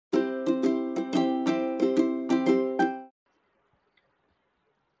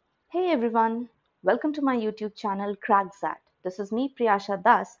everyone, welcome to my YouTube channel Crack That. This is me Priyasha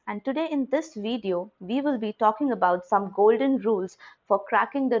Das, and today in this video we will be talking about some golden rules for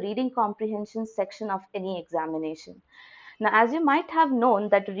cracking the reading comprehension section of any examination. Now, as you might have known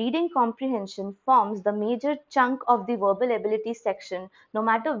that reading comprehension forms the major chunk of the verbal ability section no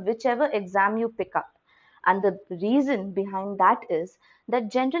matter whichever exam you pick up. And the reason behind that is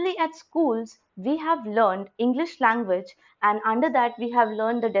that generally at schools we have learned English language, and under that we have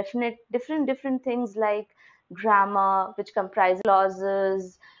learned the different things like grammar, which comprises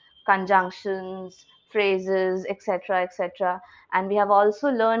clauses, conjunctions, phrases, etc. And we have also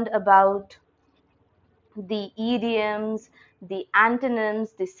learned about the idioms, the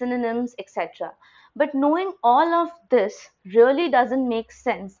antonyms, the synonyms, etc. But knowing all of this really doesn't make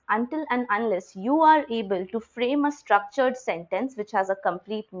sense until and unless you are able to frame a structured sentence which has a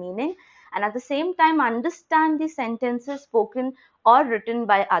complete meaning, and at the same time understand the sentences spoken or written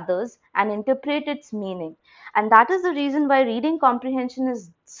by others and interpret its meaning. And that is the reason why reading comprehension is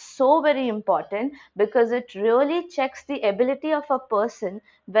so very important, because it really checks the ability of a person,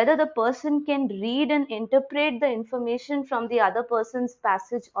 whether the person can read and interpret the information from the other person's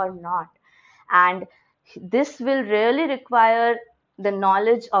passage or not. And this will really require the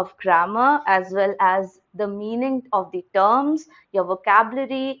knowledge of grammar as well as the meaning of the terms, your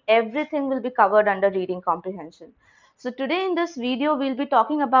vocabulary, everything will be covered under reading comprehension. So today in this video, we'll be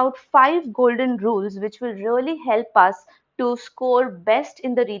talking about 5 golden rules which will really help us to score best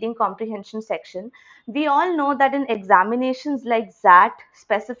in the reading comprehension section. We all know that in examinations like XAT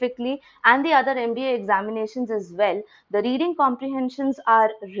specifically and the other MBA examinations as well, the reading comprehensions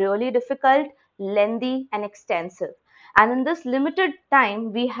are really difficult, lengthy and extensive. And in this limited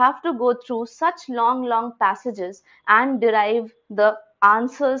time, we have to go through such long passages and derive the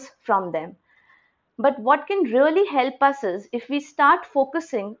answers from them. But what can really help us is if we start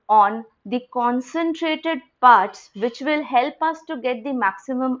focusing on the concentrated parts, which will help us to get the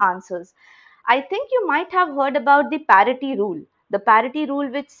maximum answers. I think you might have heard about the parity rule. The parity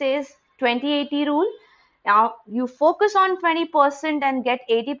rule which says 20-80 rule. Now you focus on 20% and get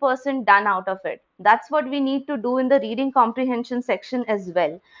 80% done out of it. That's what we need to do in the reading comprehension section as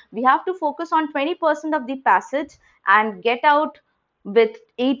well. We have to focus on 20% of the passage and get out with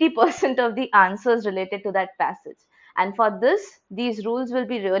 80% of the answers related to that passage. And for this, these rules will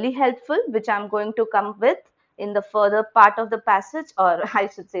be really helpful, which I'm going to come with in the further part of the passage, or I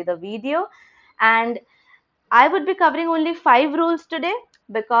should say the video. And I would be covering only 5 rules today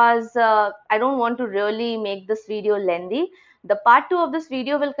because I don't want to really make this video lengthy. The part 2 of this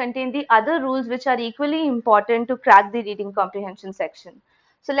video will contain the other rules which are equally important to crack the reading comprehension section.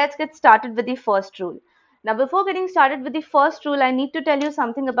 So let's get started with the first rule. Now, before getting started with the first rule, I need to tell you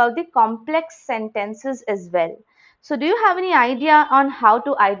something about the complex sentences as well. So do you have any idea on how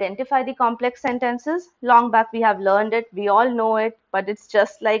to identify the complex sentences? Long back we have learned it, we all know it, but it's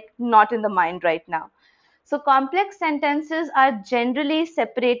just like not in the mind right now. So complex sentences are generally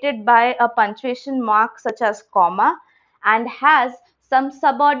separated by a punctuation mark such as comma and has some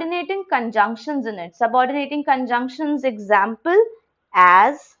subordinating conjunctions in it. Subordinating conjunctions example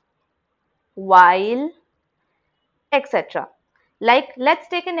as, while, etc. Like, let's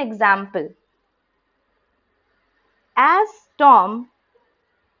take an example. As Tom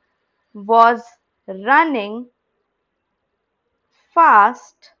was running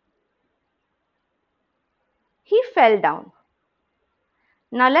fast, he fell down.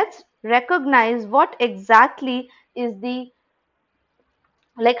 Now let's recognize what exactly is the,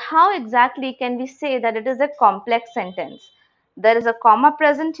 like how exactly can we say that it is a complex sentence. There is a comma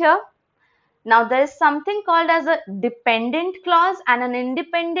present here. Now there is something called as a dependent clause and an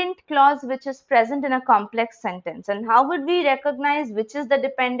independent clause which is present in a complex sentence. And how would we recognize which is the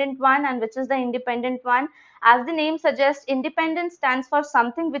dependent one and which is the independent one? As the name suggests, independent stands for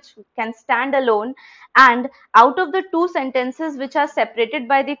something which can stand alone, and out of the two sentences which are separated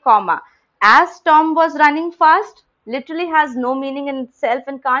by the comma, as Tom was running fast literally has no meaning in itself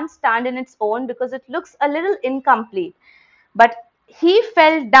and can't stand in its own because it looks a little incomplete. But he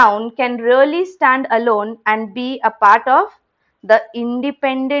fell down can really stand alone and be a part of the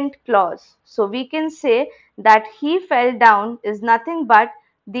independent clause. So we can say that he fell down is nothing but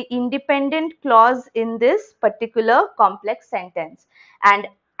the independent clause in this particular complex sentence. And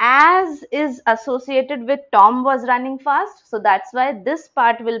as is associated with Tom was running fast, so that's why this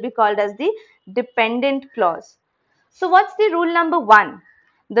part will be called as the dependent clause. So what's the rule number 1?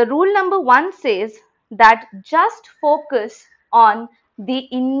 The rule number 1 says that just focus on the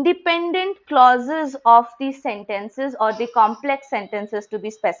independent clauses of the sentences or the complex sentences to be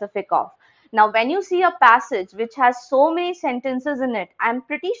specific of. Now, when you see a passage which has so many sentences in it, I'm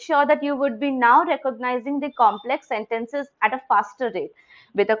pretty sure that you would be now recognizing the complex sentences at a faster rate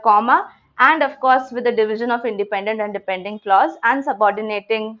with a comma and, of course, with the division of independent and dependent clause and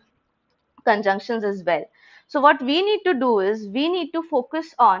subordinating conjunctions as well. So what we need to do is we need to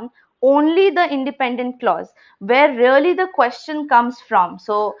focus on only the independent clause where really the question comes from.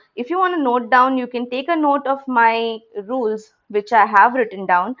 So if you want to note down, you can take a note of my rules which I have written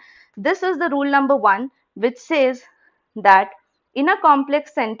down. This is the rule number 1, which says that in a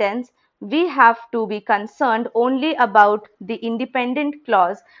complex sentence we have to be concerned only about the independent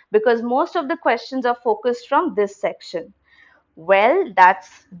clause because most of the questions are focused from this section. Well,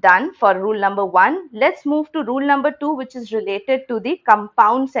 that's done for rule number 1. Let's move to rule number 2, which is related to the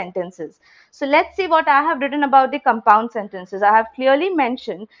compound sentences. So let's see what I have written about the compound sentences. I have clearly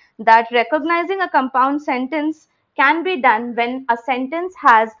mentioned that recognizing a compound sentence can be done when a sentence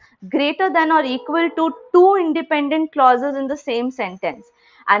has greater than or equal to two independent clauses in the same sentence.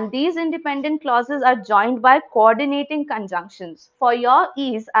 And these independent clauses are joined by coordinating conjunctions. For your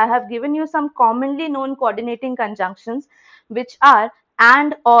ease, I have given you some commonly known coordinating conjunctions, which are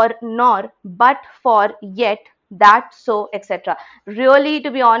and, or, nor, but, for, yet, that, so, etc. Really,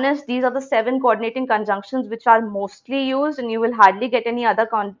 to be honest, these are the 7 coordinating conjunctions which are mostly used, and you will hardly get any other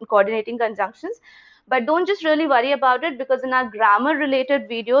coordinating conjunctions. But don't just really worry about it, because in our grammar related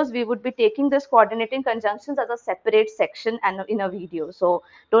videos, we would be taking this coordinating conjunctions as a separate section and in a video. So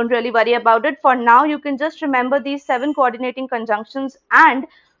don't really worry about it. For now, you can just remember these 7 coordinating conjunctions and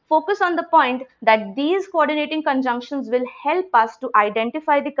focus on the point that these coordinating conjunctions will help us to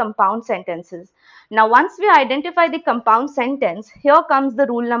identify the compound sentences. Now, once we identify the compound sentence, here comes the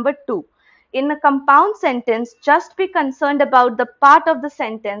rule number 2. In a compound sentence, just be concerned about the part of the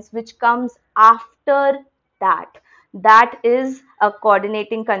sentence which comes after that. That is a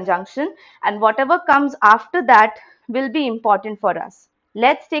coordinating conjunction, and whatever comes after that will be important for us.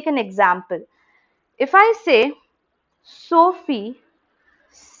 Let's take an example. If I say, Sophie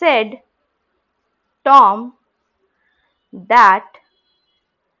said Tom that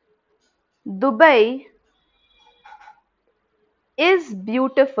Dubai is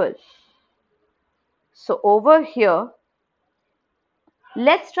beautiful. So over here,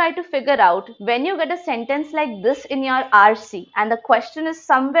 let's try to figure out when you get a sentence like this in your RC and the question is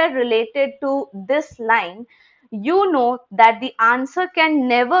somewhere related to this line, you know that the answer can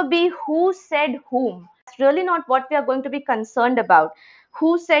never be who said whom. That's really not what we are going to be concerned about.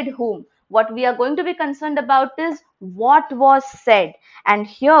 Who said whom? What we are going to be concerned about is what was said. And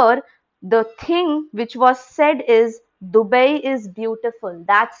here, the thing which was said is Dubai is beautiful.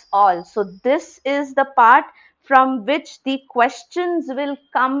 That's all. So this is the part from which the questions will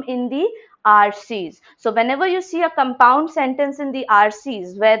come in the RCs. So whenever you see a compound sentence in the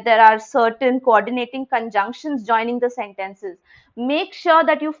RCs where there are certain coordinating conjunctions joining the sentences, make sure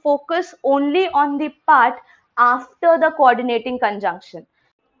that you focus only on the part after the coordinating conjunction.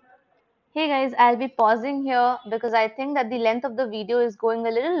 Hey guys, I'll be pausing here because I think that the length of the video is going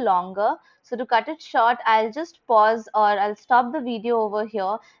a little longer. So to cut it short, I'll just pause or I'll stop the video over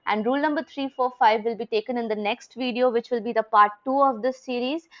here, and rule number 3, 4, 5 will be taken in the next video, which will be the part 2 of this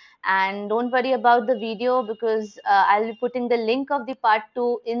series. And don't worry about the video because I'll be putting the link of the part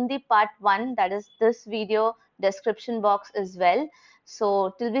 2 in the part 1, that is this video description box as well.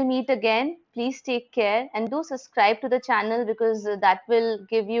 So till we meet again, please take care and do subscribe to the channel because that will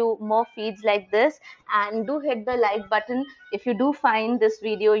give you more feeds like this, and do hit the like button if you do find this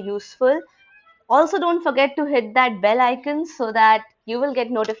video useful. Also, don't forget to hit that bell icon so that you will get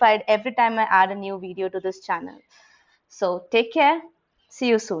notified every time I add a new video to this channel. So take care. See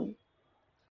you soon.